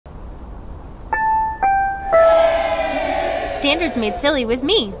Standards Made Silly with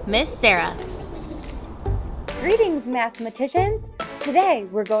me, Miss Sarah. Greetings, mathematicians! Today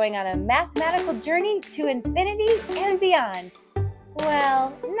we're going on a mathematical journey to infinity and beyond.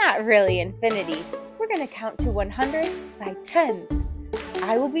 Well, not really infinity. We're going to count to 100 by tens.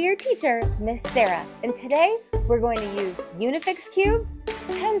 I will be your teacher, Miss Sarah, and today we're going to use Unifix cubes,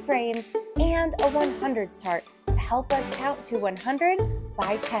 10 frames, and a 100s chart to help us count to 100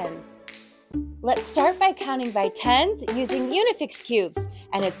 by tens. Let's start by counting by tens using Unifix cubes,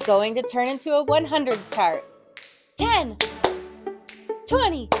 and it's going to turn into a 100s chart. 10,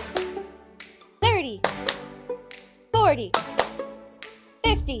 20, 30, 40,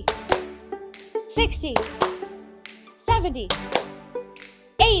 50, 60, 70,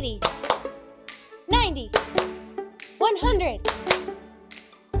 80, 90, 100.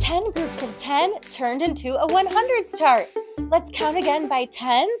 10 groups of 10 turned into a 100s chart. Let's count again by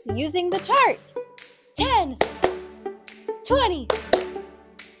tens using the chart. 10, 20,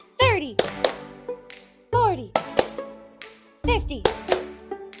 30, 40, 50,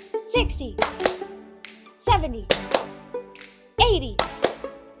 60, 70, 80,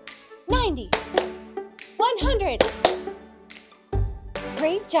 90, 100.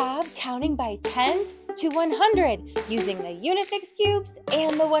 Great job counting by tens to 100 using the Unifix cubes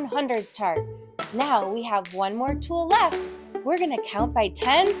and the 100s chart. Now we have one more tool left. We're going to count by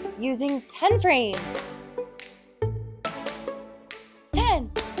tens using 10 frames.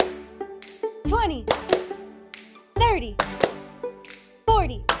 10, 20, 30,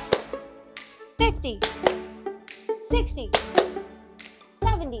 40, 50, 60,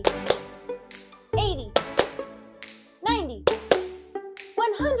 70, 80, 90,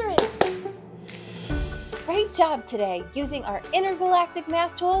 100. Great job today using our intergalactic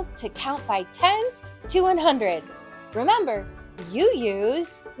math tools to count by tens to 100. Remember, you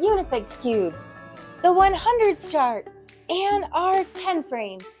used Unifix cubes, the 100s chart, and our 10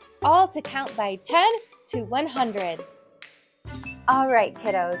 frames, all to count by 10 to 100. All right,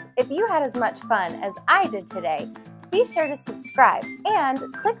 kiddos, if you had as much fun as I did today, be sure to subscribe and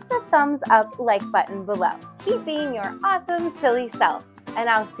click the thumbs up like button below. Keep being your awesome, silly self, and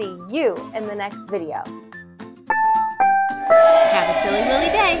I'll see you in the next video. Have a silly willy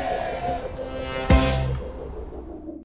day.